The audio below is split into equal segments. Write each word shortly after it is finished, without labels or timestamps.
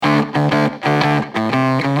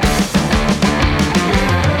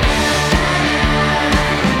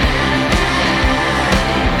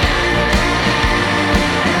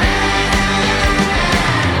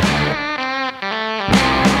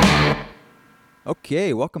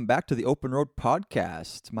Okay, welcome back to the Open Road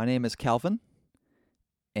Podcast. My name is Calvin,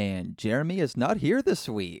 and Jeremy is not here this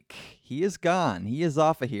week. He is gone. He is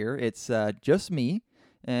off of here. It's just me,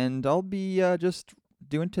 and I'll be just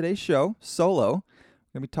doing today's show solo.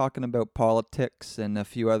 We're going to be talking about politics and a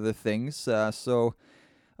few other things.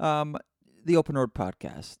 Um, the Open Road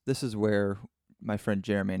Podcast. This is where my friend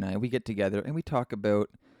Jeremy and we get together and we talk about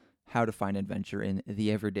how to find adventure in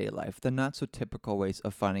the everyday life, the not-so-typical ways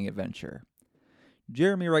of finding adventure.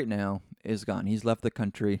 Jeremy right now is gone. He's left the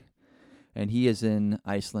country, and he is in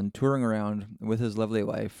Iceland touring around with his lovely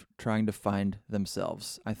wife, trying to find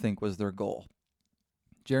themselves, I think was their goal.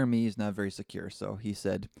 Jeremy is not very secure, so he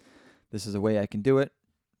said, this is a way I can do it,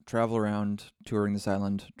 travel around, touring this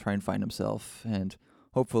island, try and find himself, and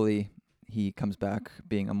hopefully he comes back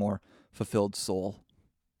being a more fulfilled soul.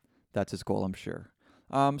 That's his goal, I'm sure.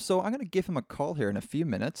 So I'm going to give him a call here in a few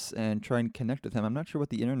minutes and try and connect with him. I'm not sure what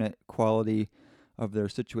the internet quality of their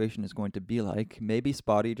situation is going to be like. Maybe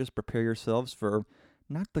spotty. Just prepare yourselves for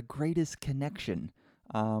not the greatest connection.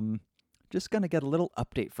 Just going to get a little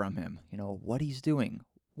update from him. You know, what he's doing,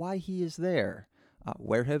 why he is there,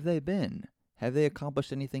 where have they been, have they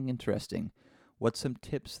accomplished anything interesting, what's some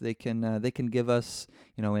tips they can give us,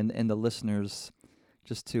 you know, and the listeners,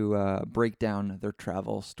 just to break down their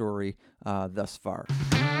travel story thus far.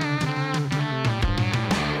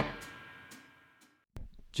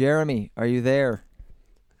 Jeremy, are you there?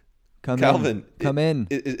 Calvin, Come in.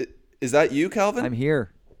 Is that you, Calvin? I'm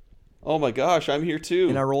here. Oh my gosh, I'm here too.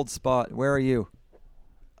 In our old spot. Where are you?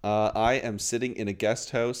 I am sitting in a guest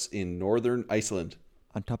house in northern Iceland.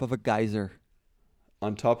 On top of a geyser.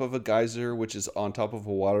 On top of a geyser, which is on top of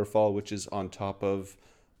a waterfall, which is on top of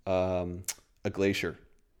a glacier.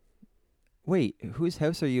 Wait, whose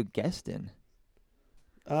house are you a guest in?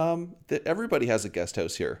 Everybody has a guest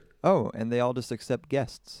house here. Oh, and they all just accept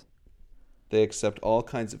guests. They accept all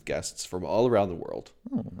kinds of guests from all around the world.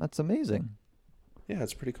 Oh, that's amazing. Yeah,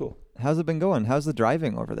 it's pretty cool. How's it been going? How's the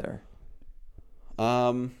driving over there?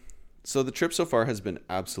 So the trip so far has been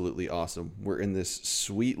absolutely awesome. We're in this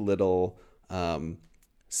sweet little Citroën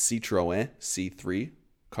C3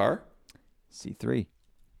 car. C3.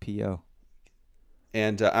 PO.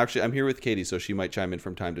 And actually, I'm here with Katie, so she might chime in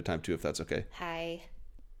from time to time, too, if that's okay. Hi.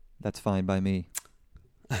 That's fine by me.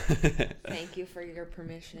 Thank you for your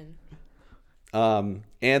permission. And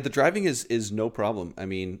the driving is no problem. I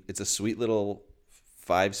mean, it's a sweet little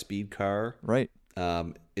 5-speed car. Right.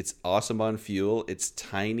 It's awesome on fuel. It's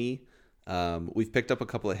tiny. We've picked up a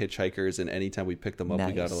couple of hitchhikers, and anytime we pick them up,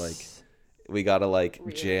 Nice. we gotta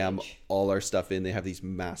Rearrange. jam all our stuff in. They have these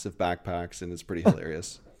massive backpacks, and it's pretty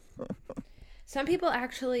hilarious. Some people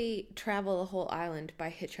actually travel the whole island by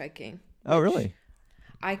hitchhiking. Oh, really?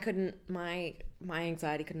 I couldn't. My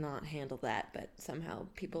anxiety could not handle that, but somehow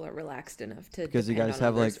people are relaxed enough to Because you depend guys on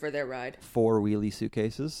have others like for their ride. 4 wheelie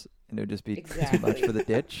suitcases, and it would just be too Exactly. much for the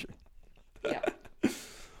ditch. Yeah,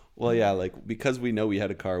 Well, yeah, because we know we had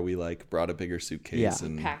a car, we brought a bigger suitcase. Yeah.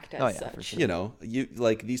 And packed as Oh, yeah, such. for sure. you know,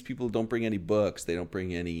 these people don't bring any books. They don't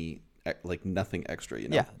bring any nothing extra. You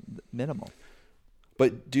know. Yeah, minimal.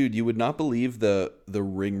 But dude, you would not believe the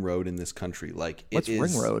ring road in this country. What's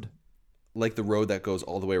Ring Road? Like the road that goes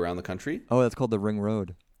all the way around the country. Oh, that's called the Ring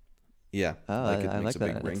Road. Yeah. Oh, I like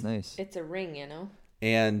that. That's nice. It's a ring, you know.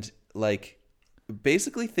 And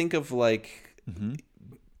basically think of Mm-hmm.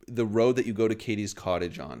 the road that you go to Katie's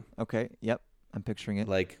cottage on. Okay. Yep. I'm picturing it.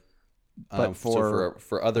 But for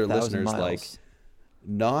for other 1,000 listeners, miles.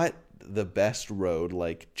 not the best road,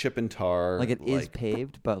 chip and tar. Like it is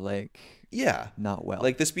paved, but yeah, not well.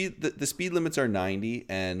 the speed limits are 90,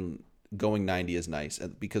 and going 90 is nice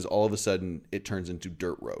because all of a sudden it turns into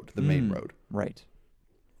dirt road, the main road, right.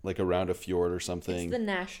 like around a fjord or something. It's the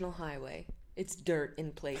national highway. It's dirt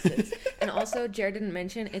in places. And also, Jared didn't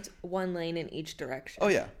mention, it's one lane in each direction. Oh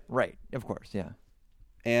yeah. Right. Of course. Yeah.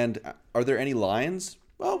 And are there any lions?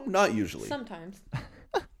 Well, not usually. Sometimes.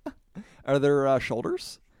 Are there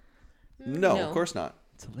shoulders? No, No. of course not.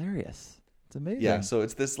 It's hilarious. It's amazing. Yeah, so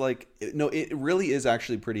it's this it really is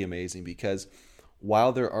actually pretty amazing because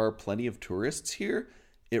while there are plenty of tourists here,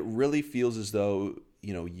 it really feels as though,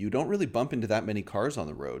 you don't really bump into that many cars on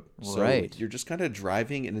the road. So Right. you're just kind of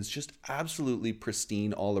driving and it's just absolutely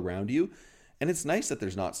pristine all around you. And it's nice that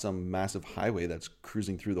there's not some massive highway that's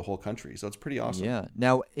cruising through the whole country. So it's pretty awesome. Yeah.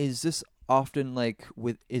 Now, is this often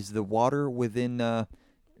is the water within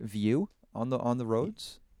view on the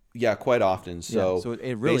roads? Yeah, quite often. So, yeah. So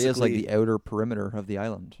it really is like basically- the outer perimeter of the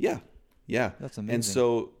island. Yeah. Yeah. That's amazing. And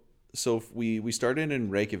so we started in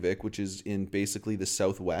Reykjavik, which is in basically the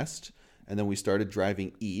southwest, and then we started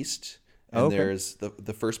driving east, And Okay. there's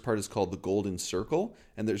the first part is called the Golden Circle,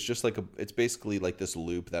 and there's just like it's basically like this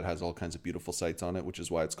loop that has all kinds of beautiful sights on it, which is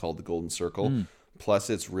why it's called the Golden Circle. Plus,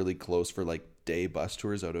 it's really close for like day bus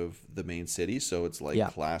tours out of the main city, so it's like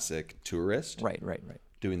classic tourist. Right.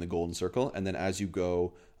 Doing the Golden Circle. And then as you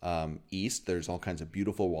go east, there's all kinds of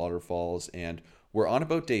beautiful waterfalls. And we're on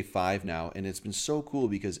about day 5 now. And it's been so cool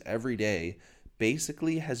because every day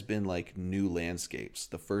basically has been like new landscapes.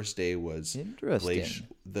 The first day was Interesting.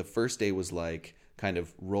 The first day was like kind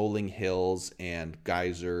of rolling hills and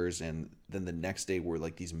geysers. And then the next day were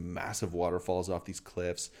like these massive waterfalls off these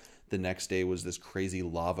cliffs. The next day was this crazy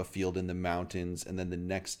lava field in the mountains. And then the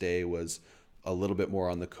next day was a little bit more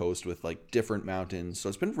on the coast with like different mountains. So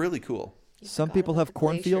it's been really cool. Some people have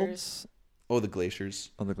cornfields. Oh, the glaciers.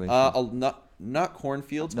 Oh, the glaciers. Not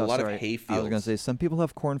cornfields, No, a lot sorry. of hay I was fields. going to say some people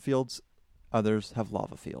have cornfields, others have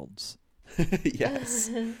lava fields. Yes.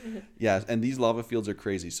 Yes, and these lava fields are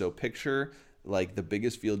crazy. So picture like the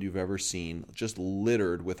biggest field you've ever seen, just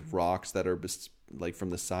littered with rocks that are like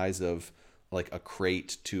from the size of like a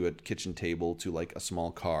crate to a kitchen table to like a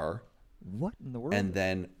small car. What in the world? And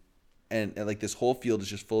then and like this whole field is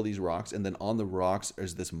just full of these rocks, and then on the rocks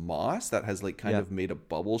there's this moss that has like kind of made a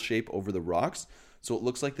bubble shape over the rocks, so it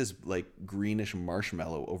looks like this like greenish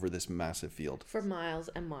marshmallow over this massive field For miles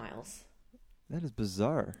and miles. That is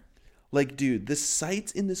bizarre. Like, dude, the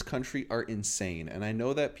sights in this country are insane, and I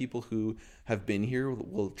know that people who have been here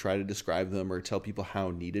will try to describe them or tell people how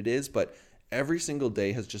neat it is, but every single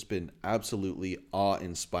day has just been absolutely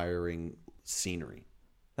awe-inspiring scenery.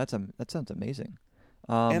 That sounds amazing.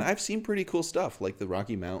 And I've seen pretty cool stuff, like the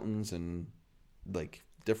Rocky Mountains and like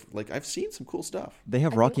different. Like I've seen some cool stuff. They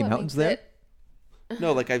have Rocky Mountains there?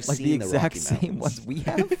 No, like I've Like seen the the Rocky exact same Mountains. ones we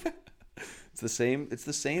have? It's the same. It's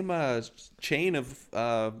the same chain of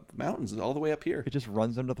mountains all the way up here, It just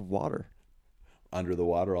runs under the water. under the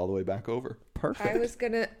water, all the way back over. Perfect.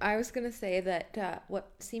 I was gonna say that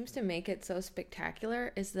what seems to make it so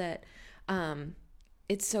spectacular is that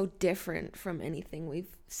it's so different from anything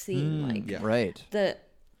we've seen. Like Right.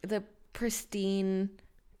 the pristine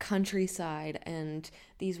countryside and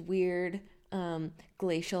these weird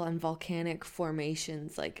glacial and volcanic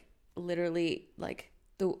formations, like literally like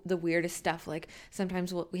the weirdest stuff. Like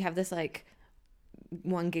sometimes we have this like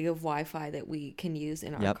 1 gig of Wi-Fi that we can use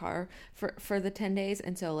in our car for the 10 days,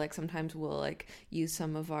 and so like sometimes we'll like use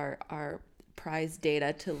some of our prize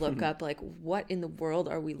data to look up like what in the world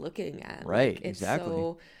are we looking at. Right, Like, it's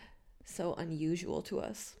exactly. so unusual to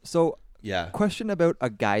us. So, Yeah. question about a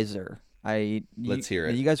geyser. Let's hear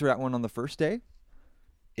it. You guys were at one on the first day?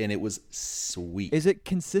 And it was sweet. Is it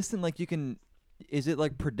consistent? Like is it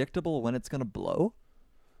like predictable when it's going to blow?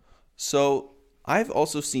 So I've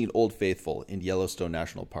also seen Old Faithful in Yellowstone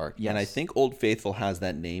National Park. Yes. And I think Old Faithful has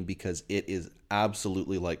that name because it is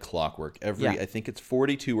absolutely like clockwork. I think it's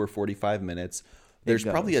 42 or 45 minutes. There's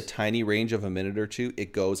probably a goes. tiny range of a minute or two.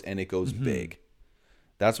 It goes and it goes big.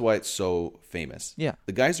 That's why it's so famous. Yeah.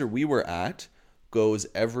 The geyser we were at goes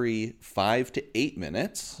every 5 to 8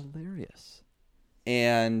 minutes Hilarious.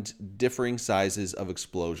 and differing sizes of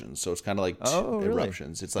explosions. So it's kind of like Really?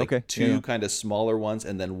 eruptions. It's like Okay. two kind of smaller ones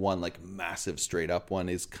and then one like massive straight up one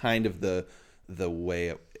is kind of the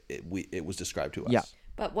way it was described to us. Yeah.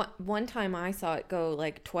 But one time I saw it go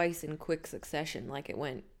like twice in quick succession. Like it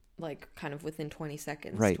went like kind of within 20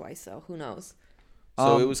 seconds Right. twice. So who knows?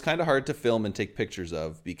 So it was kind of hard to film and take pictures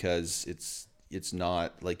of because it's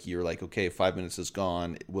not like you're like, okay, 5 minutes is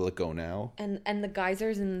gone. Will it go now? And the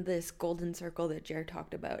geysers in this golden circle that Jared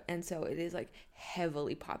talked about, and so it is like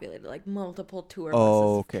heavily populated, like multiple tour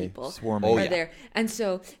buses of people Swarming. are there, and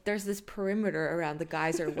so there's this perimeter around the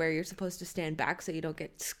geyser where you're supposed to stand back so you don't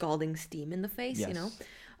get scalding steam in the face, you know,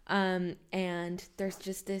 and there's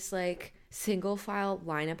just this like single file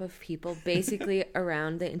lineup of people basically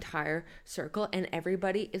around the entire circle, and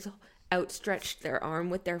everybody is outstretched their arm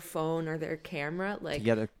with their phone or their camera, like You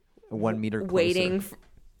get a 1 meter closer.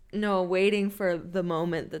 waiting for the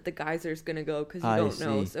moment that the geyser's gonna go, because you don't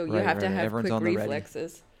know, so you Right, have to right. have Everyone's quick on the ready.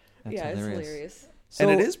 reflexes. That's Yeah, hilarious. it's hilarious. So,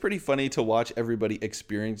 And it is pretty funny to watch everybody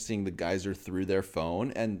experiencing the geyser through their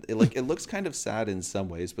phone, and it looks kind of sad in some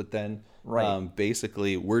ways, but then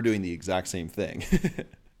basically we're doing the exact same thing.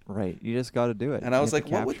 Right. You just got to do it. And I You was have to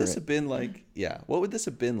like, what would capture this it. have been like? Yeah, what would this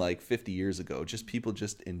have been like 50 years ago? Just people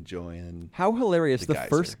just enjoying. How hilarious the the geyser.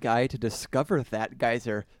 first guy to discover that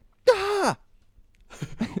geyser. Ah!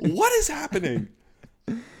 What is happening?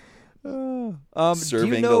 Do Surveying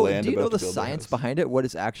you the know, land do you know about the to build a science house. behind it? What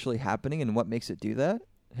is actually happening and what makes it do that?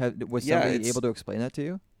 Was Yeah, somebody it's- able to explain that to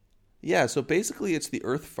you? Yeah, so basically it's the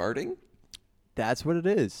earth farting. That's what it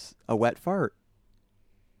is. A wet fart.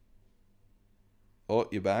 Oh,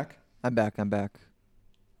 you back? I'm back. I'm back.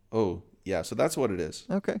 Oh, yeah. So that's what it is.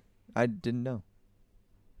 Okay. I didn't know.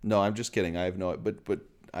 No, I'm just kidding. I have no, but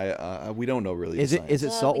we don't know really. Is the it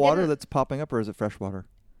science. salt Well, we water get a- that's popping up, or is it fresh water?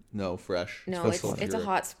 No, fresh. No, crystal it's a pure.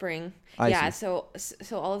 hot spring. I Yeah, see.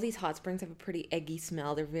 so all of these hot springs have a pretty eggy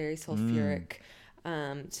smell. They're very sulfuric.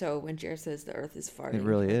 So when Jared says the Earth is farting,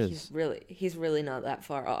 really like, is. he's really not that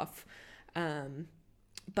far off.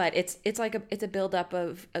 But it's like it's a buildup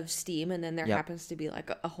of steam, and then there Yep. happens to be like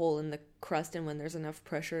a hole in the crust, and when there's enough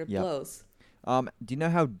pressure, it Yep. blows. Do you know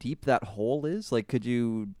how deep that hole is? Like, could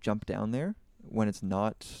you jump down there when it's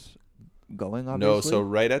not going? Obviously. No, so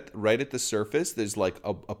right at the surface, there's like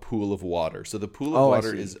a pool of water. So the pool of Oh, I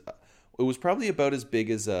water see. is, it was probably about as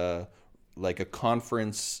big as a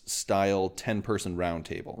conference style 10-person round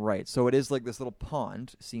table. Right. So it is like this little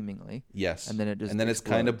pond, seemingly. Yes. And then it just it's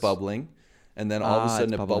kind of explodes. bubbling, and then all of a Ah, sudden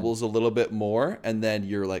it's it bubbling. bubbles a little bit more, and then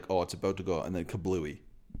you're like, oh, it's about to go, and then kablooey.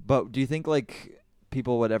 But do you think like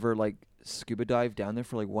people would ever like scuba dive down there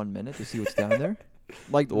for like 1 minute to see what's down there?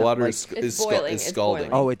 Like The water like, is boiling, is it's scalding.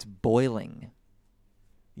 boiling. Oh, it's boiling.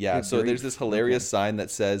 Yeah, Good so there's grief. this hilarious Okay. sign that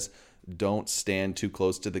says, "Don't stand too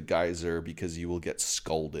close to the geyser because you will get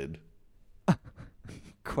scalded."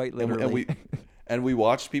 Quite And, literally. and we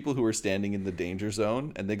watched people who were standing in the danger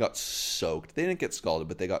zone, and they got soaked. They didn't get scalded,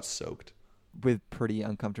 but they got soaked. With pretty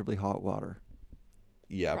uncomfortably hot water.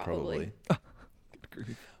 Yeah, Probably.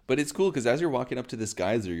 probably. But it's cool because as you're walking up to this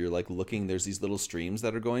geyser, you're like looking. There's these little streams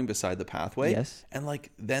that are going beside the pathway. Yes. And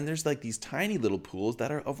like then there's like these tiny little pools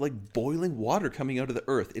that are of like boiling water coming out of the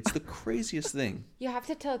earth. It's the craziest thing. You have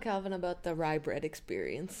to tell Calvin about the rye bread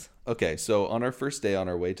experience. Okay, so on our first day on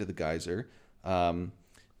our way to the geyser,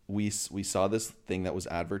 we saw this thing that was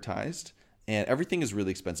advertised, and everything is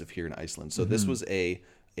really expensive here in Iceland. So this was a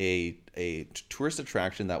tourist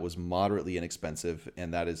attraction that was moderately inexpensive,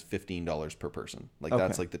 and that is $15 per person. Like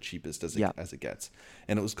that's Okay. like the cheapest as Yeah. it gets.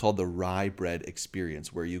 And it was called the Rye Bread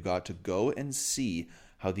Experience, where you got to go and see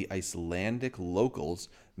how the Icelandic locals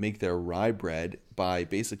make their rye bread by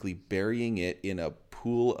basically burying it in a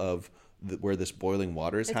pool of where this boiling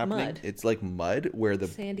water is It's happening. mud. It's like mud where the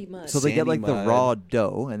Sandy mud. So they get like sandy the mud. raw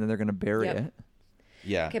dough and then they're going to bury Yep. it.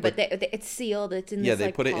 yeah. Okay, but it's sealed. It's in yeah, this they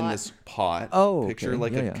like, put it in pot. this pot. Oh, Picture okay.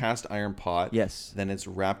 like Yeah, a yeah. cast iron pot. Yes. Then it's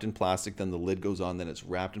wrapped in plastic. Then the lid goes on. Then it's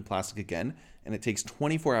wrapped in plastic again, and it takes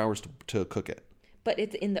 24 hours to cook it. But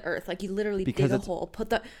it's in the earth. Like you literally Because dig a it's- hole,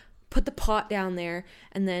 put the pot down there,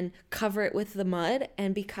 and then cover it with the mud.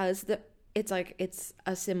 And because it's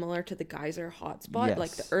similar to the geyser hotspot,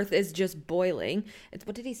 like the Yes. earth is just boiling. It's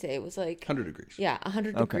what did he say? It was like 100 degrees. yeah,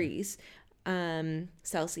 100 Okay. degrees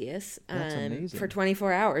Celsius That's amazing. for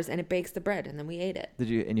 24 hours, and it bakes the bread, and then we ate it.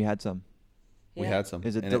 And you had some. We Yeah. had some.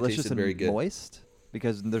 Is it and delicious tasted and very good. moist?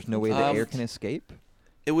 Because there's no way the air can escape.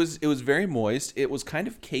 It was very moist. It was kind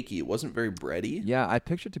of cakey. It wasn't very bready. Yeah, I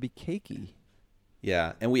pictured it to be cakey.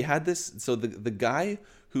 Yeah, and we had this. So the guy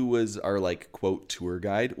who was our like quote tour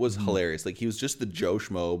guide was Mm-hmm. hilarious. Like he was just the Joe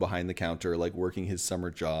Schmo behind the counter, like working his summer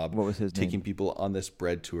job. What was his taking name? people on this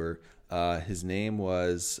bread tour. His name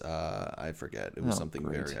was I forget. It was Oh, something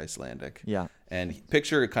great. very Icelandic. Yeah. And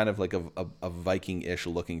picture kind of like a Viking-ish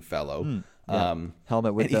looking fellow. Yeah.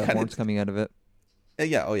 Helmet with and he the kinda- horns coming out of it.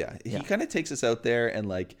 Yeah, oh yeah. Yeah. He kind of takes us out there, and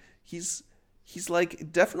like he's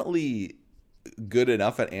like definitely good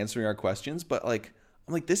enough at answering our questions, but like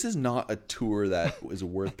I'm like, this is not a tour that is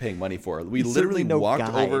worth paying money for. We He's literally certainly no walked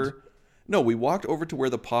guide. over. No, we walked over to where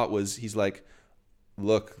the pot was. He's like,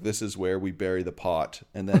 look, this is where we bury the pot.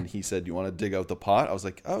 And then he said, you want to dig out the pot? I was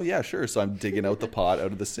like, oh yeah, sure. So I'm digging out the pot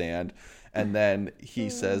out of the sand. And then he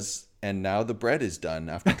says, and now the bread is done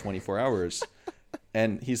after 24 hours.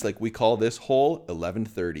 And he's like, we call this hole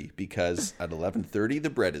 11:30 because at 11:30 the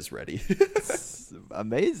bread is ready.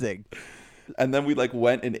 Amazing. And then we like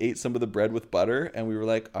went and ate some of the bread with butter, and we were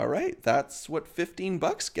like, all right, that's what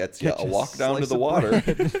 $15 gets you. Get A you a walk down to slice the of water.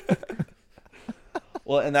 bread.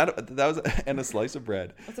 Well, and that was and a slice of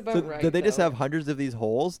bread. That's about So right. did they just though. have hundreds of these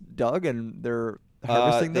holes dug and they're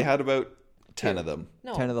harvesting They them? had about 10 of them.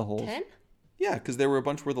 no, 10 of the holes? 10? Yeah, because there were a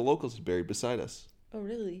bunch where the locals had buried beside us. Oh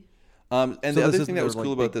really? And So the other this thing isn't that was their,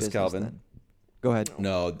 cool like, about big this, business Calvin. then? Go ahead.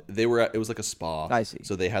 No, they were it was like a spa. I see.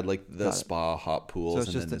 So they had like the Got it. spa hot pools, it's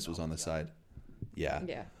and just then a- this was on the side. Yeah.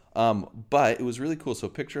 Yeah. But it was really cool. So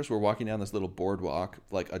pictures, we're walking down this little boardwalk,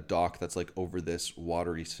 like a dock that's like over this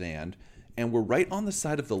watery sand, and we're right on the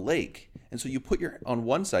side of the lake. And so you put on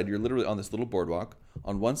one side, you're literally on this little boardwalk.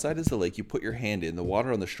 On one side is the lake. You put your hand in. The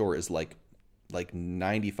water on the shore is like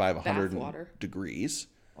 95, 100 water. degrees.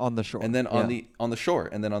 On the shore. And then Yeah. on the shore,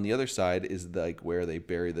 and then on the other side is like where they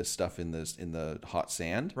bury this stuff in the hot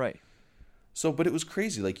sand. Right. So, but it was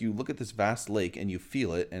crazy. Like you look at this vast lake and you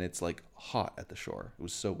feel it, and it's like hot at the shore. It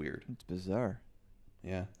was so weird. It's bizarre.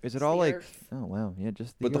 Yeah. Is it It's all the like? earth. Oh wow, yeah,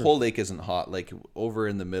 just the But the earth. whole lake isn't hot. Like over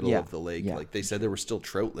in the middle Yeah, of the lake, yeah. like they said there were still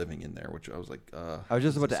trout living in there, which I was like, I was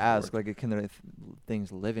just how about does to this ask, work? like, can there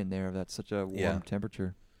things live in there if that's such a warm Yeah.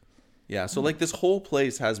 temperature? Yeah. So like this whole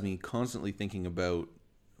place has me constantly thinking about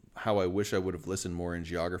how I wish I would have listened more in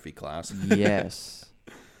geography class. Yes.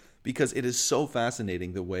 Because it is so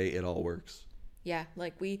fascinating the way it all works. Yeah,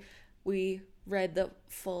 like we read the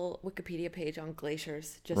full Wikipedia page on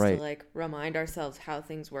glaciers just Right. to like remind ourselves how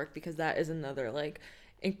things work, because that is another like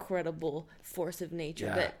incredible force of nature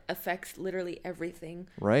Yeah. that affects literally everything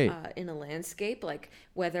Right. in a landscape, like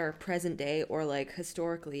whether present day or like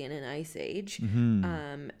historically in an ice age.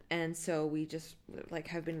 Mm-hmm. And so we just like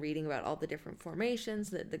have been reading about all the different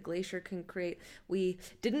formations that the glacier can create. We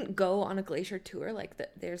didn't go on a glacier tour. Like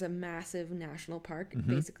there's a massive national park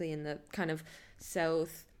basically in the kind of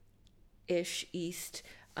south-ish east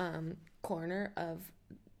corner of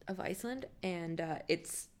Iceland, and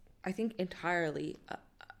it's I think entirely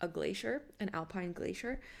a glacier, an alpine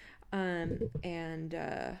glacier, and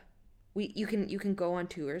you can go on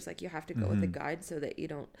tours. Like you have to go with a guide so that you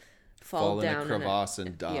don't fall in down a crevasse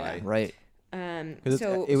and die. Right. Because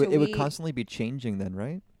So it would we- constantly be changing then,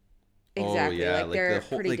 right? exactly, Oh, yeah, like like they're the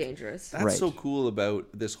whole- pretty like, dangerous. That's Right. so cool about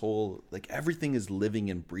this whole, like everything is living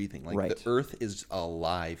and breathing. Like Right. the earth is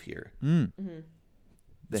alive here. Mm. Mhm.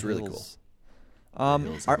 The It's really hills.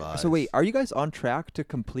 hills of So wait, ice. are you guys on track to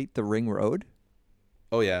complete the ring road?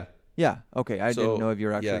 Oh yeah. Yeah. Okay. I So, didn't know if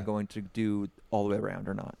you're actually yeah. going to do all the way around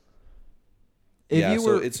or not. If Yeah, you so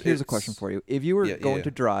were, it's- here's a question it's- for you. If you were Yeah, yeah, going yeah.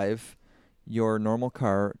 to drive your normal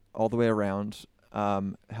car all the way around,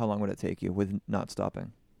 how long would it take you with not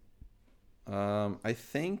stopping I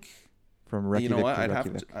think from Reykjavik you know what to I'd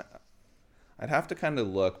Reykjavik? I'd have to kind of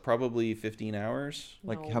look. Probably 15 hours.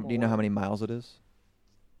 Like, No do you know how more. many miles it is?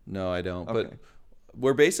 No, I don't. Okay. But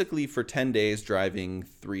we're basically for 10 days driving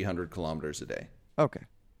 300 kilometers a day. Okay,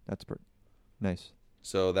 that's nice.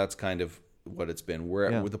 So that's kind of what it's been.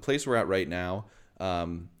 We're Yeah. with the place we're at right now.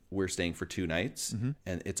 We're staying for 2 nights, Mm-hmm.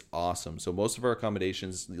 and it's awesome. So most of our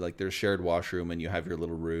accommodations, like there's shared washroom, and you have your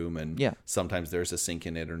little room, and Yeah. sometimes there's a sink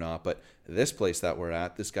in it or not. But this place that we're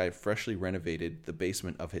at, this guy freshly renovated the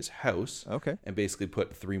basement of his house, Okay. and basically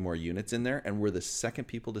put 3 more units in there, and we're the second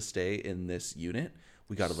people to stay in this unit.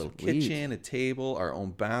 We got a little Sweet. kitchen, a table, our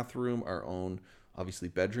own bathroom, our own obviously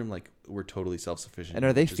bedroom. Like we're totally self-sufficient. And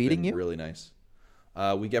are they which has feeding been you? really nice.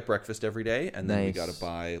 We get breakfast every day, and then we Nice. got to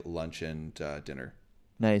buy lunch and dinner.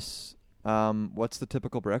 Nice. What's the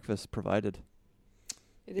typical breakfast provided?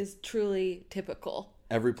 It is truly typical.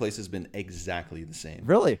 Every place has been exactly the same.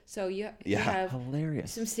 Really? So you Yeah. have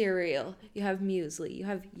Hilarious. some cereal, you have muesli, you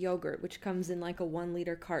have yogurt, which comes in like a 1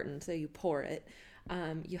 liter carton, so you pour it.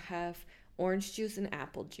 You have orange juice and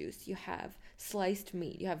apple juice. You have sliced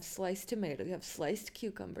meat. You have sliced tomato. You have sliced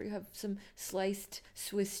cucumber. You have some sliced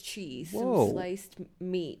Swiss cheese. Whoa. Some sliced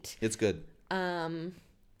meat. It's good.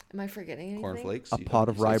 Am I forgetting anything? Cornflakes. A you pot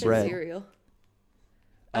don't- of rye Some bread. cereal.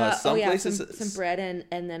 Some places, some bread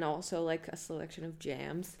and then also like a selection of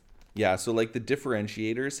jams. Yeah, so like the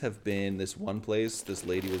differentiators have been this one place. This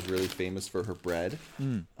lady was really famous for her bread.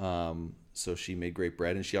 So she made great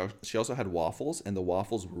bread, and she also had waffles, and the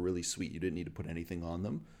waffles were really sweet. You didn't need to put anything on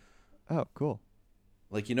them. Oh, cool.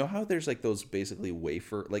 Like, you know how there's like those basically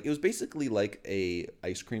wafer, like it was basically like a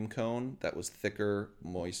ice cream cone that was thicker,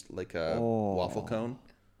 moist, like a Oh. waffle cone.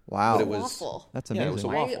 Wow. But it was Waffle. That's yeah, amazing. it was a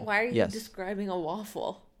Why, waffle. why are you Yes. describing a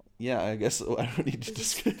waffle? Yeah, I guess I don't need to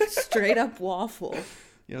describe. Straight up waffle.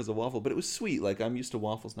 Yeah, it was a waffle, but it was sweet. Like I'm used to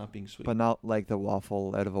waffles not being sweet. But not like the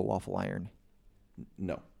waffle out of a waffle iron.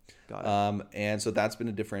 No. Got it. And so that's been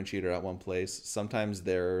a differentiator at one place. Sometimes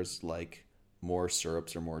there's like more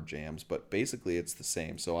syrups or more jams, but basically it's the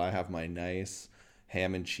same. So I have my nice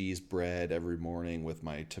ham and cheese bread every morning with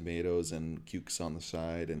my tomatoes and cukes on the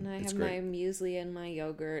side, and And I it's have great. my muesli and my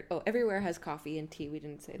yogurt. Oh, everywhere has coffee and tea. We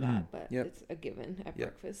didn't say that, but Yep. it's a given at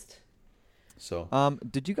Yep. breakfast. So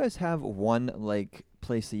Did you guys have one like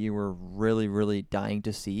place that you were really, really dying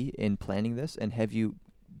to see in planning this, and have you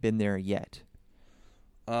been there yet?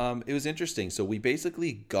 it was interesting. So we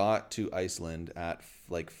basically got to Iceland at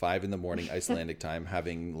like 5 a.m. Icelandic time,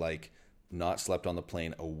 having like not slept on the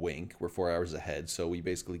plane a wink. We're 4 hours ahead, so we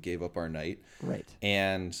basically gave up our night. Right.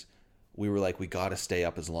 And we were like, we got to stay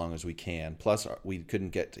up as long as we can. Plus, we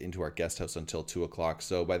couldn't get into our guest house until 2:00.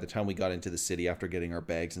 So by the time we got into the city after getting our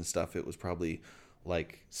bags and stuff, it was probably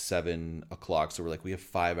like 7:00. So we're like, we have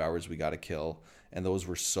 5 hours we got to kill. And those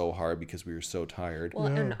were so hard because we were so tired. Well,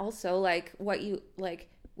 and also like what you like,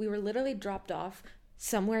 we were literally dropped off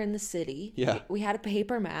somewhere in the city. Yeah. We had a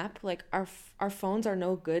paper map. Like our phones are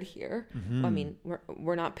no good here. I mean,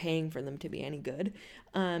 we're not paying for them to be any good.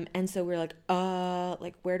 And so we're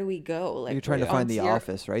like where do we go? Like You're trying to find the Sierra-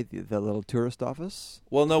 office, right? The little tourist office.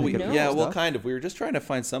 Well, no, Pick up stuff? kind of. We were just trying to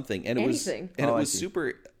find something, and Anything. it Oh, I was see.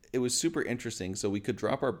 super. It was super interesting. So we could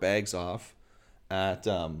drop our bags off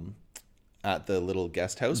at the little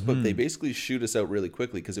guest house, but they basically shoot us out really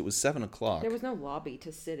quickly because it was 7:00. There was no lobby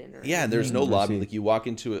to sit in. Or Yeah, and there's no I lobby. see. Like you walk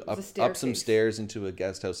into it, It's a up some staircase. stairs into a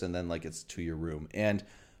guest house, and then like it's to your room. And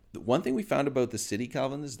the one thing we found about the city,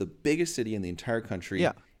 Calvin, is the biggest city in the entire country.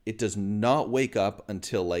 Yeah. It does not wake up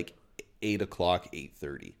until like 8:00,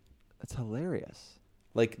 8:30. That's hilarious.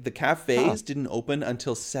 Like the cafes didn't open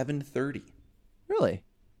until 7:30. Really?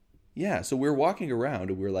 Yeah, so we're walking around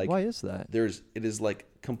and we're like, Why is that? it is like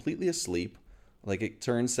completely asleep. Like it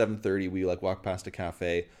turns 7:30. We like walk past a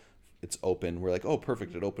cafe. It's open. We're like, oh,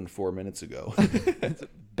 perfect. It opened 4 minutes ago. It's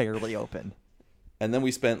barely open. And then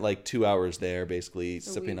we spent like 2 hours there, basically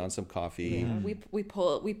sipping we- on some coffee. Yeah, we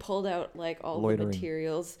pulled out like all Loitering. the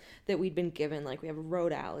materials that we'd been given. Like we have a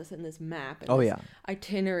road atlas and this map and Oh, this yeah.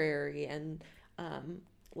 itinerary and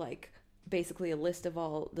like basically a list of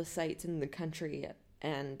all the sites in the country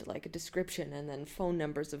and like a description and then phone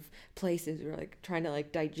numbers of places. We're like trying to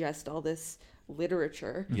like digest all this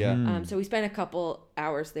literature. Yeah. So we spent a couple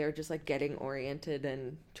hours there just like getting oriented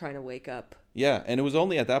and trying to wake up. Yeah, and it was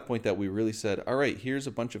only at that point that we really said, all right, here's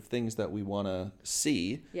a bunch of things that we want to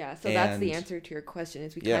see. Yeah, so that's the And- answer to your question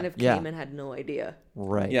is we Yeah. kind of Yeah. came and had no idea.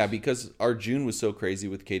 Right. Yeah, because our June was so crazy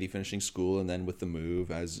with Katie finishing school and then with the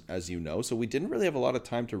move, as you know, so we didn't really have a lot of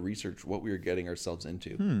time to research what we were getting ourselves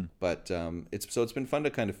into. But it's been fun to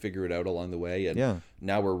kind of figure it out along the way, and Yeah.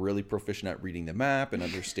 now we're really proficient at reading the map and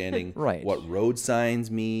understanding Right. what road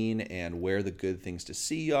signs mean and where the good things to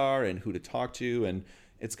see are and who to talk to, and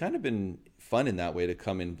it's kind of been fun in that way to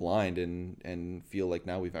come in blind and feel like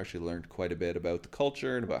now we've actually learned quite a bit about the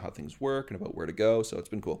culture and about how things work and about where to go. So it's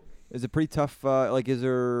been cool. Is it pretty tough? Like, is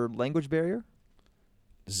there language barrier?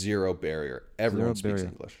 Zero barrier. Everyone Zero speaks barrier.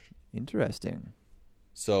 English. Interesting.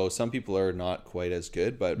 So some people are not quite as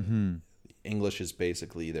good, but English is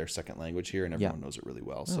basically their second language here, and everyone knows it really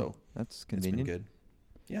well. So That's it's been convenient. good.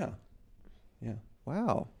 Yeah. Yeah.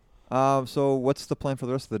 Wow. So what's the plan for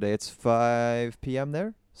the rest of the day? It's 5 p.m.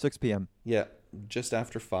 there? 6 p.m. Yeah. Just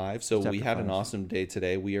after 5. So Just we after had an 5. awesome day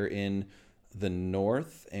today. We are in the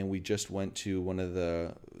north, and we just went to one of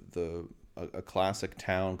a classic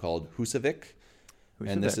town called Husavik.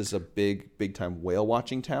 And this Husavik. is a big time whale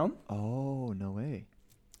watching town. Oh, no way.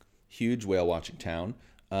 Huge whale watching town.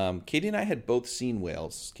 Katie and I had both seen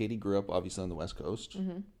whales. Katie grew up obviously on the West Coast,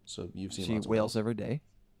 so you've seen See lots of whales every day.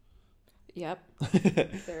 Yep.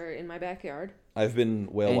 They're in my backyard. I've been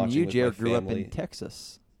whale And watching you, with Jared, my grew up family. in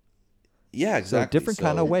Texas. Yeah, So exactly. different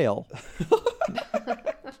kind of whale.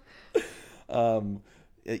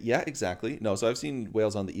 Yeah, exactly. No, so I've seen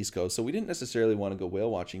whales on the East Coast, so we didn't necessarily want to go whale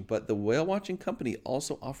watching, but the whale watching company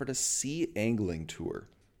also offered a sea angling tour.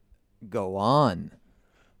 Go on.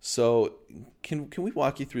 So can we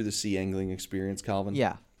walk you through the sea angling experience, Calvin?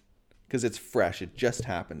 Yeah. Because it's fresh. It just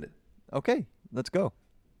happened. Okay, let's go.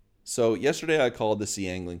 So yesterday I called the sea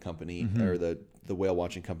angling company or the whale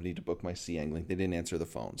watching company to book my sea angling. They didn't answer the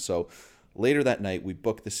phone. So later that night we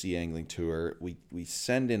booked the sea angling tour. We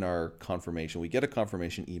send in our confirmation. We get a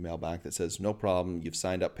confirmation email back that says, no problem, you've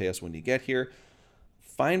signed up, pay us when you get here.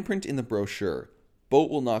 Fine print in the brochure. Boat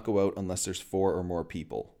will not go out unless there's 4 or more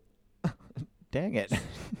people. Dang it.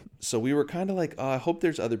 So we were kind of like, I hope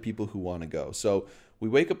there's other people who want to go. So we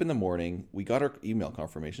wake up in the morning. We got our email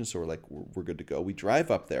confirmation, so we're like, we're good to go. We drive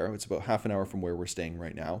up there. It's about half an hour from where we're staying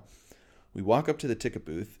right now. We walk up to the ticket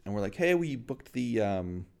booth, and we're like, hey, we booked the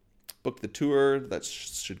tour. That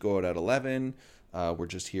should go out at 11. We're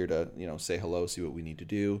just here to, say hello, see what we need to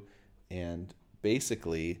do. And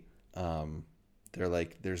basically, they're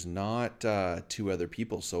like, there's not 2 other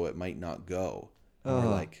people, so it might not go. And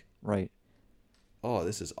we're like, Right. oh,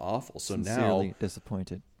 this is awful. So Sincerely now,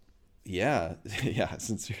 disappointed. yeah,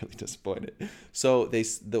 sincerely disappointed. So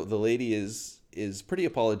the lady is pretty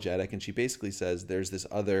apologetic, and she basically says there's this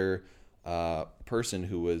other person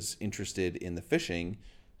who was interested in the fishing,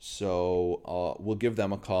 so we'll give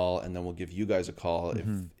them a call, and then we'll give you guys a call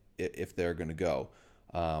if they're going to go.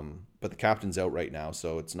 But the captain's out right now,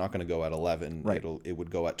 so it's not going to go at 11. Right. It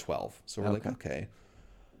would go at 12. So we're like, Okay. okay.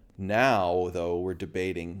 Now, though, we're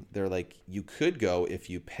debating. They're like, you could go if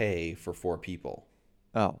you pay for 4 people.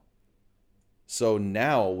 Oh. So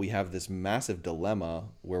now we have this massive dilemma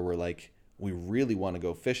where we're like, we really want to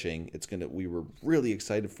go fishing. We were really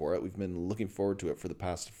excited for it. We've been looking forward to it for the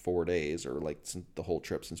past 4 days, or like since the whole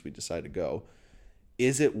trip since we decided to go.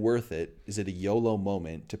 is it worth it? Is it a YOLO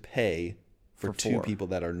moment to pay for two 4. people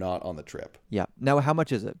that are not on the trip? Yeah. Now, how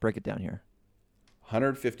much is it? Break it down here.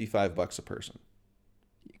 $155 a person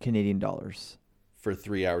Canadian dollars. for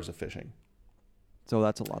 3 hours of fishing. So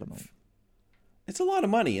that's a lot of money. It's a lot of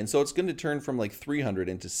money, and so it's going to turn from like 300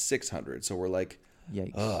 into 600. So we're like,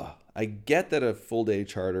 Yikes. ugh. I get that a full day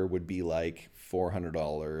charter would be like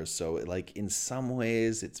 $400. So like in some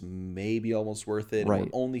ways, it's maybe almost worth it. Right.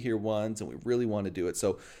 And we're only here once, and we really want to do it.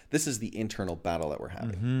 So this is the internal battle that we're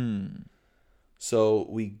having. Hmm. So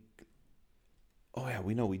we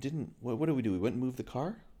didn't. What did we do? We went and moved the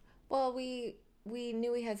car. Well, we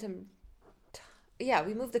knew we had some. Yeah,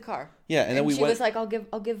 we moved the car. Yeah, and then we she went. was like, "I'll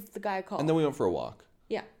give the guy a call." And then we went for a walk.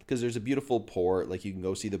 Yeah, Because there's a beautiful port, like you can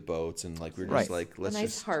go see the boats, and like we're just Right. like, a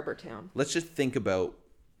nice harbor town. let's just think about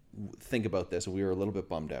this. And we were a little bit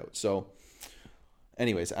bummed out. So,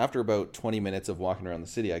 anyways, after about 20 minutes of walking around the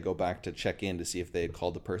city, I go back to check in to see if they had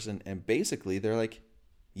called the person, and basically they're like,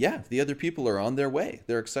 "Yeah, the other people are on their way.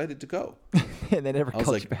 They're excited to go." And they never I was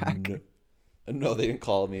called like, you back. No, they didn't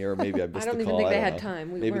call me, or maybe I missed I don't the even call. think they don't had know.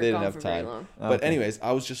 time. We Maybe weren't they didn't gone have for very time. long. But Okay. anyways,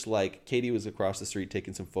 I was just like, Katie was across the street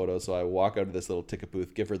taking some photos, so I walk out of this little ticket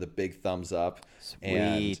booth, give her the big thumbs up.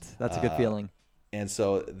 Sweet. That's a good feeling. And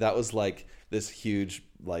so that was like this huge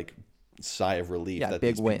like sigh of relief Yeah, that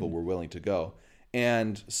big these win. people were willing to go.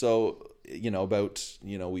 And so,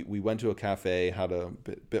 we went to a cafe, had a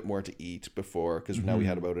bit more to eat before, because now we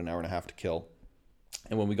had about an hour and a half to kill.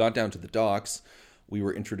 And when we got down to the docks, we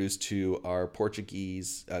were introduced to our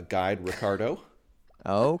Portuguese guide, Ricardo,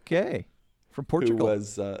 Okay. From who Portugal.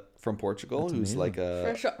 was from Portugal, That's who's amazing. like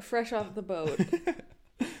a Fresh off the boat.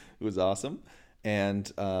 who was awesome. And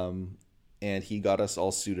he got us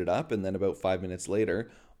all suited up. And then about 5 minutes later,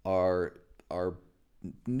 our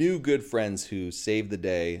new good friends who saved the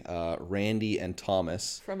day, Randy and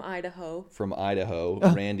Thomas From Idaho. from Idaho.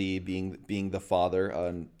 Randy being the father,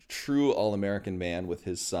 a true all-American man with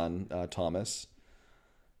his son, Thomas.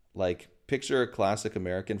 Like, picture a classic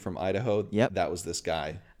American from Idaho. Yep. That was this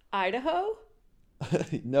guy. Idaho?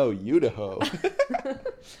 No, Idaho.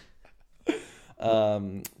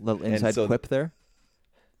 Little inside so- quip there.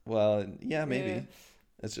 Well, yeah, maybe. Yeah.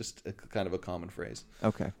 It's just kind of a common phrase.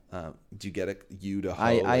 Okay. Do you get it?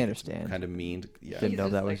 Idaho. I understand. Kind of mean. Yeah. Didn't know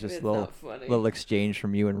Jesus, that was like, just it's a little not funny. little exchange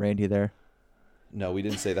from you and Randy there. No, we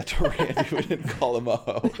didn't say that to Randy. We didn't call him a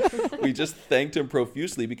hoe. We just thanked him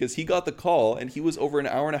profusely because he got the call and he was over an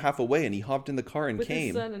hour and a half away, and he hopped in the car and With came.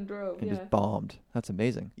 his son and drove. And Yeah. just bombed. That's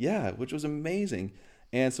amazing. Yeah, which was amazing.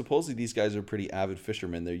 And supposedly these guys are pretty avid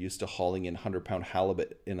fishermen. They're used to hauling in 100-pound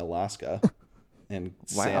halibut in Alaska and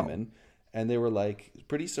Wow. salmon. And they were like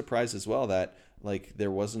pretty surprised as well that like there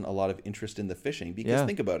wasn't a lot of interest in the fishing, because Yeah.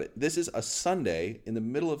 think about it. This is a Sunday in the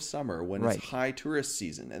middle of summer when Right. it's high tourist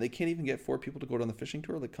season, and they can't even get 4 people to go on the fishing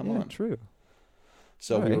tour. Like, come Yeah, on. true.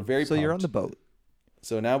 So All we were right. very So you're on the pumped. boat.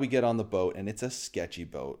 So now we get on the boat, and it's a sketchy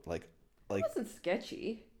boat. Like It wasn't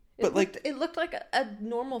sketchy. But, It looked like a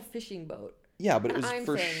normal fishing boat. yeah, but it was I'm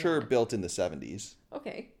for saying sure that. built in the 70s.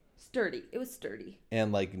 Okay. Sturdy. It was sturdy.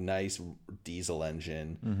 And like nice diesel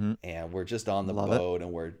engine, Mm-hmm. and we're just on the Love it. boat,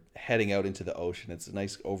 and we're heading out into the ocean. It's a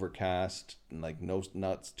nice overcast, and like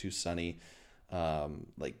not too sunny.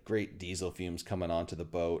 Like great diesel fumes coming onto the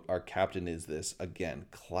boat. Our captain is this again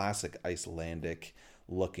classic Icelandic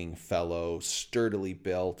looking fellow, sturdily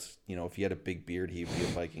built. You know, if he had a big beard, he'd be a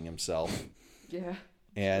Viking himself. Yeah.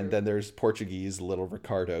 And True. then there's Portuguese little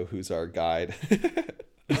Ricardo, who's our guide.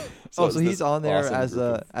 So it's he's this on there awesome as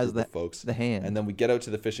group the of folks. the hand. And then we get out to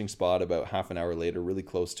the fishing spot about half an hour later, really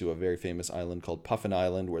close to a very famous island called Puffin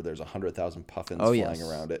Island, where there's 100,000 puffins Oh, flying yes.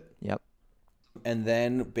 around it. Yep. And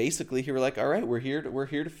then basically he were like, "All right, we're here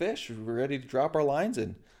to fish. We're ready to drop our lines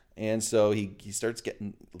in." And so he starts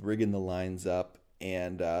rigging the lines up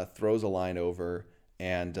and throws a line over,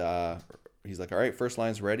 and he's like, "All right, first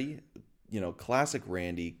line's ready." You know, classic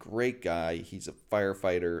Randy, great guy. He's a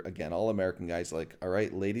firefighter. Again, all American guys. Like, all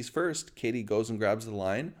right, ladies first. Katie goes and grabs the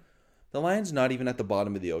line. The line's not even at the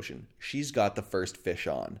bottom of the ocean. She's got the first fish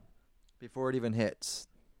on. Before it even hits.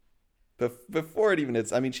 Before it even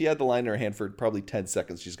hits, I mean, she had the line in her hand for probably 10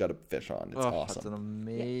 seconds. She's got a fish on. It's That's awesome. an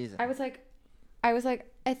amazing. I was like,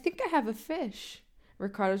 I think I have a fish.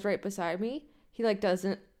 Ricardo's right beside me. He like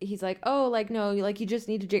doesn't. He's like, oh, like no, like you just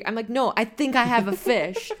need to jig. I'm like, no, I think I have a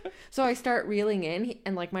fish. So I start reeling in,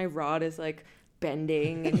 and like my rod is like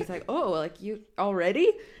bending, and he's like, oh, like you already?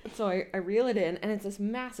 So I reel it in, and it's this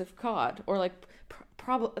massive cod, or like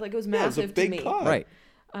probably like it was Yeah, it was a massive big to me. cod. Right.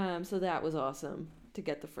 So that was awesome to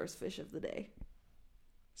get the first fish of the day.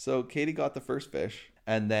 So Katie got the first fish,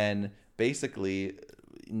 and then basically,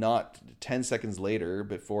 not 10 seconds later,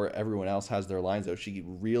 before everyone else has their lines out, she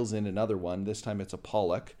reels in another one. This time it's a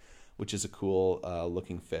pollock, which is a cool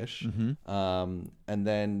looking fish. And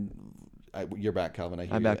then you're back, Calvin. I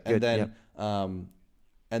hear I'm you. back. And Good. then Yep.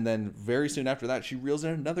 and then very soon after that, she reels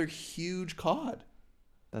in another huge cod.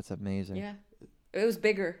 That's amazing. Yeah. It was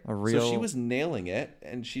bigger. A real. So she was nailing it,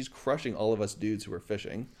 and she's crushing all of us dudes who are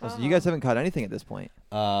fishing. Oh, so you guys haven't caught anything at this point.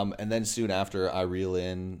 And then soon after, I reel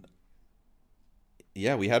in.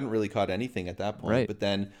 Yeah, we hadn't really caught anything at that point. Right. But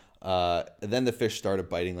then the fish started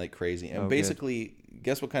biting like crazy. And basically,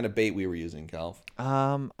 guess what kind of bait we were using, Calv?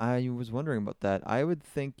 I was wondering about that. I would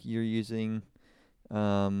think you're using,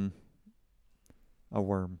 a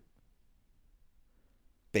worm.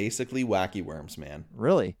 Basically, wacky worms, man.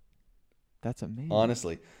 Really? That's amazing.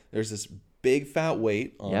 Honestly, there's this big fat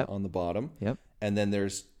weight Yep. on the bottom. Yep. And then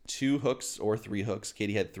there's 2 hooks or 3 hooks.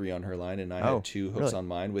 Katie had 3 on her line, and I had 2 hooks really? on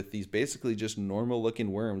mine with these basically just normal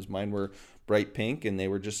looking worms. Mine were bright pink, and they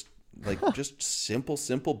were just like just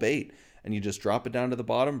simple bait. And you just drop it down to the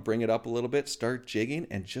bottom, bring it up a little bit, start jigging,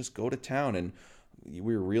 and just go to town. And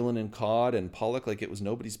we were reeling in cod and pollock like it was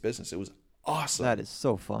nobody's business. It was awesome. That is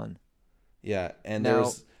so fun. Yeah, and Now- there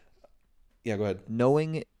was. Yeah, go ahead.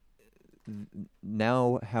 Knowing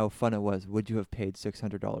now how fun it was, would you have paid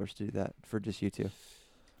 $600 to do that for just you two?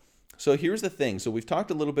 So here's the thing. So we've talked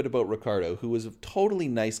a little bit about Ricardo, who was a totally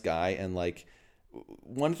nice guy. And like,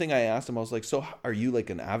 one thing I asked him, I was like, so are you like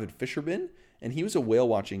an avid fisherman? And he was a whale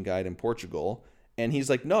watching guide in Portugal. And he's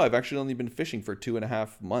like, no, I've actually only been fishing for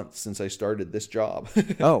 2.5 months since I started this job.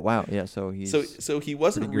 Oh, wow. Yeah. So he's. So he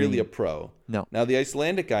wasn't pretty really green. a pro. No. Now the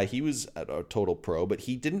Icelandic guy, he was a total pro, but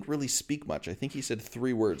he didn't really speak much. I think he said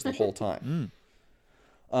 3 words the whole time.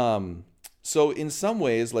 So in some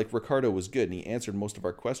ways, like, Ricardo was good and he answered most of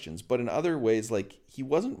our questions, but in other ways, like, he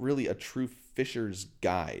wasn't really a true fisher's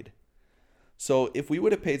guide. So if we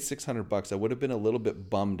would have paid $600, I would have been a little bit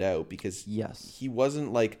bummed out because Yes. he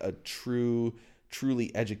wasn't like a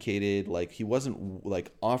truly educated, like, he wasn't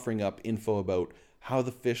like offering up info about how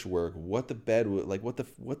the fish work, what the bed, like what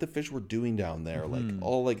the fish were doing down there, like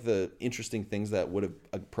all like the interesting things that would have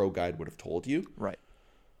a pro guide would have told you. Right.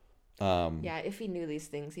 Yeah, if he knew these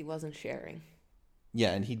things, he wasn't sharing.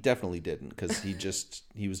 Yeah, and he definitely didn't because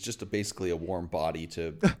he was just basically a warm body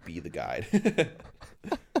to be the guide.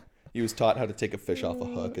 He was taught how to take a fish off a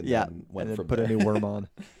hook and then went and then from put there. a new worm on.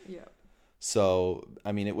 Yeah. So,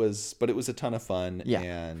 I mean, it was a ton of fun. Yeah,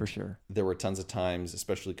 and for sure. There were tons of times,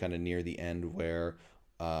 especially kind of near the end, where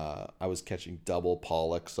I was catching double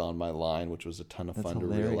pollocks on my line, which was a ton of That's fun to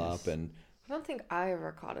reel hilarious. up. And I don't think I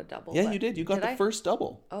ever caught a double. yeah, but you did. You got did the I? first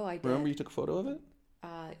double. Oh, I did. Remember you took a photo of it?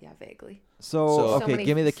 Yeah, vaguely. So okay, many,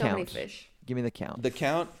 give me the so many count. fish. Give me the count. The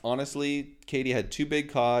count, honestly, Katie had 2 big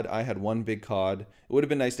cod. I had 1 big cod. It would have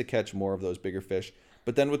been nice to catch more of those bigger fish.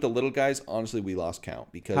 But then with the little guys, honestly, we lost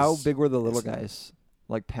count because How big were the little guys?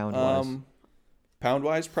 Like pound wise? pound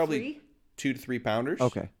wise, probably 3? 2 to 3 pounders.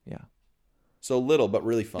 Okay, yeah. So little, but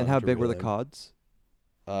really fun. And how to big were reel the in. cods?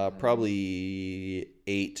 Probably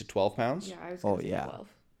 8 to 12 pounds. Yeah, I was. Oh, Gonna say yeah. 12.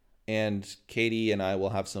 And Katie and I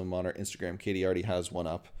will have some on our Instagram. Katie already has one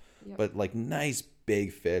up. Yep. But like nice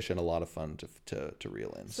big fish and a lot of fun to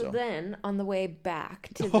reel in. So So then, on the way back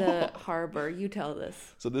to the harbor, you tell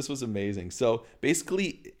this. So this was amazing. So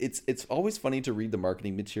basically, it's always funny to read the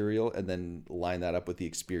marketing material and then line that up with the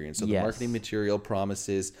experience. So the Yes. marketing material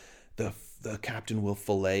promises the captain will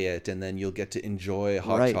fillet it, and then you'll get to enjoy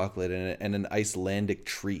hot Right. chocolate and an Icelandic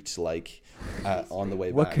treat like on the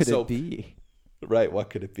way What back. could So, it be? Right, what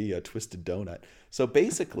could it be? A twisted donut. So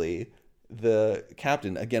basically, the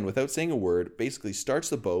captain, again, without saying a word, basically starts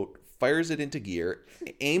the boat, fires it into gear,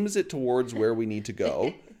 aims it towards where we need to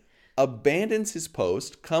go, abandons his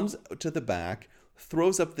post, comes to the back,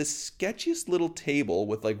 throws up the sketchiest little table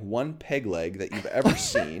with like 1 peg leg that you've ever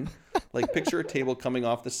seen. Like, picture a table coming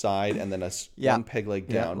off the side and then Yeah. 1 peg leg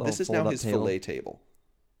Yeah, down. little This is now fold-up his table. fillet table.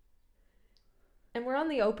 And we're on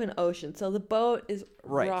the open ocean, so the boat is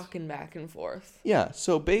Right. rocking back and forth. Yeah,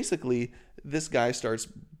 so basically, this guy starts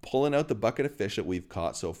pulling out the bucket of fish that we've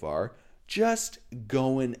caught so far, just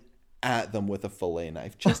going at them with a fillet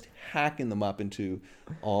knife, just hacking them up into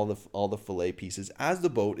all the fillet pieces as the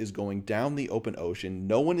boat is going down the open ocean.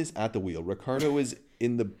 No one is at the wheel. Ricardo is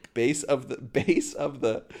in the base of the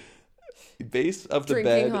Drinking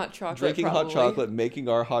bed, hot chocolate, drinking hot probably. chocolate, making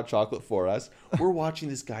our hot chocolate for us. We're watching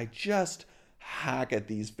this guy just hack at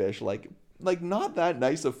these fish like not that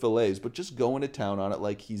nice of fillets, but just going to town on it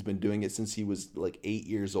like he's been doing it since he was like 8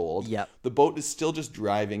 years old. Yep. The boat is still just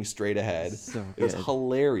driving straight ahead. So It was good.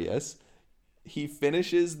 hilarious. He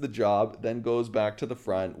finishes the job, then goes back to the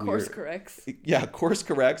front. Course corrects. Yeah, course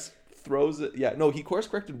corrects, throws it. Yeah, no, he course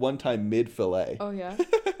corrected one time mid fillet. Oh yeah.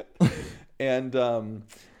 And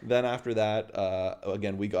then after that,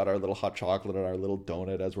 again, we got our little hot chocolate and our little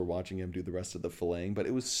donut as we're watching him do the rest of the filleting. But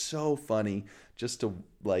it was so funny just to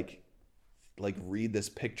like read this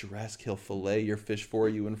picturesque. He'll fillet your fish for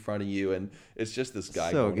you in front of you, and it's just this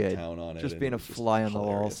guy So going good. to town on it. Just and being it a was just fly on the wall,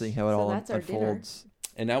 hilarious. seeing how it So all that's our unfolds.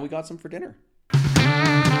 And now we got some for dinner.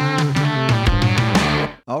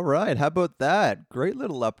 All right, how about that? Great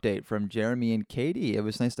little update from Jeremy and Katie. It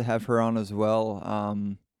was nice to have her on as well.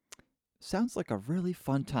 Sounds like a really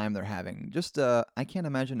fun time they're having. Just, I can't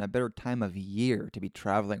imagine a better time of year to be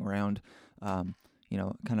traveling around, kind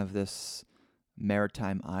of this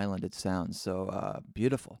maritime island. It sounds so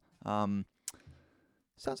beautiful. Sounds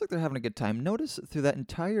like they're having a good time. Notice through that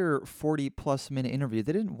entire 40-plus minute interview,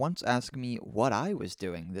 they didn't once ask me what I was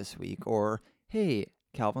doing this week or, hey,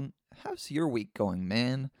 Calvin, how's your week going,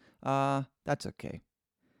 man? That's okay.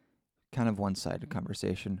 Kind of one-sided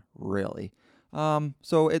conversation, really.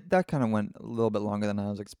 So that kind of went a little bit longer than I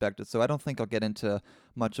was expected, so I don't think I'll get into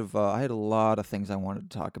much of, I had a lot of things I wanted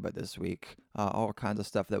to talk about this week, all kinds of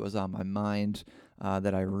stuff that was on my mind,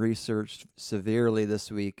 that I researched severely this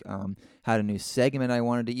week, had a new segment I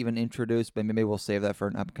wanted to even introduce, but maybe we'll save that for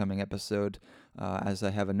an upcoming episode, as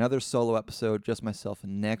I have another solo episode, just myself,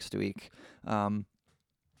 next week, so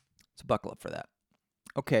buckle up for that.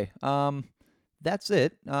 Okay, that's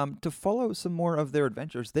it. To follow some more of their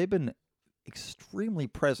adventures, they've been extremely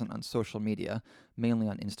present on social media, mainly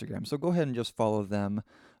on Instagram. So go ahead and just follow them.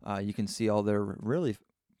 You can see all their really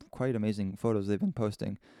quite amazing photos they've been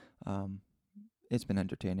posting. It's been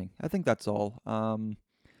entertaining. I think that's all.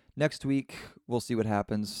 Next week, we'll see what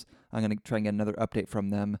happens. I'm going to try and get another update from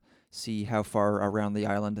them, see how far around the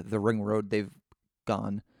island, the ring road they've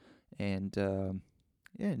gone, and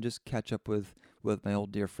and just catch up with my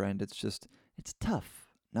old dear friend. It's tough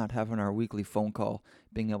not having our weekly phone call,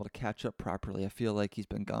 being able to catch up properly. I feel like he's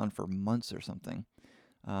been gone for months or something.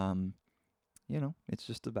 It's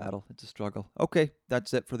just a battle. It's a struggle. Okay,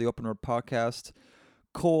 that's it for the Open Road podcast.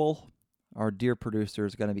 Cole, our dear producer,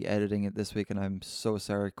 is going to be editing it this week, and I'm so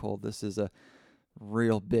sorry, Cole. This is a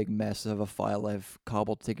real big mess of a file I've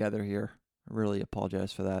cobbled together here. I really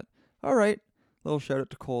apologize for that. All right, little shout out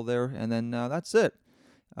to Cole there, and then that's it.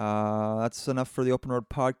 That's enough for the Open Road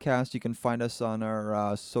podcast. You can find us on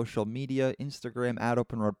our social media, Instagram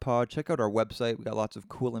 @OpenRoadPod. Check out our website. We got lots of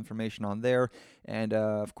cool information on there. And,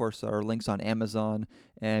 of course, our links on Amazon.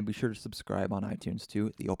 And be sure to subscribe on iTunes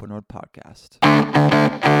to the Open Road podcast.